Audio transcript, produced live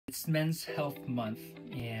It's Men's Health Month,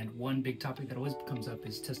 and one big topic that always comes up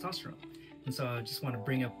is testosterone. And so I just want to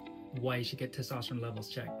bring up why you should get testosterone levels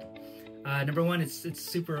checked. Number one, it's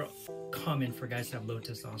super common for guys to have low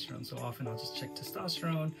testosterone. So often I'll just check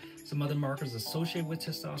testosterone, some other markers associated with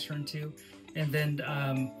testosterone too. And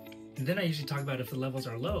then I usually talk about if the levels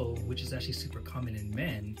are low, which is actually super common in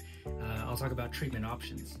men. I'll talk about treatment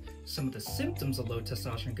options. Some of the symptoms of low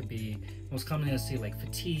testosterone could be most commonly see like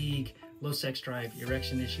fatigue, low sex drive,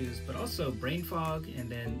 erection issues, but also brain fog and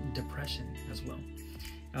then depression as well.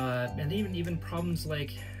 And even problems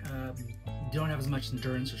like you don't have as much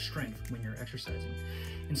endurance or strength when you're exercising.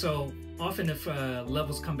 And so often if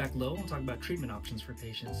levels come back low, we'll talk about treatment options for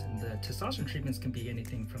patients. And the testosterone treatments can be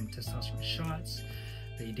anything from testosterone shots.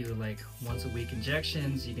 They do like once a week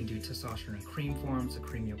injections. You can do testosterone in cream forms, a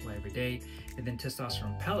cream you apply every day, and then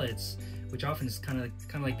testosterone pellets, which often is kind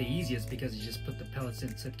of like the easiest because you just put the pellets in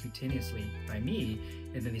subcutaneously by me,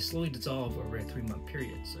 and then they slowly dissolve over a 3-month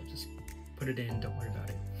period. So just put it in, don't worry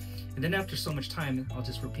about it. And then after so much time, I'll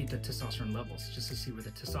just repeat the testosterone levels just to see where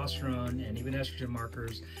the testosterone and even estrogen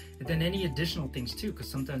markers, and then any additional things too, because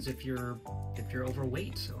sometimes if you're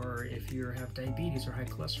overweight or if you have diabetes or high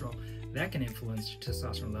cholesterol, that can influence your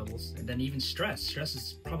testosterone levels. And then even stress. Stress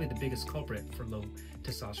is probably the biggest culprit for low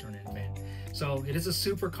testosterone in men. So it is a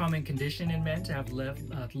super common condition in men to have low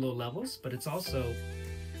levels, but it's also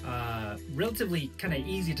relatively kind of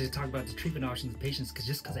easy to talk about the treatment options in patients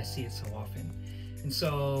because I see it so often. And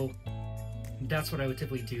so that's what I would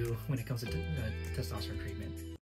typically do when it comes to testosterone treatment.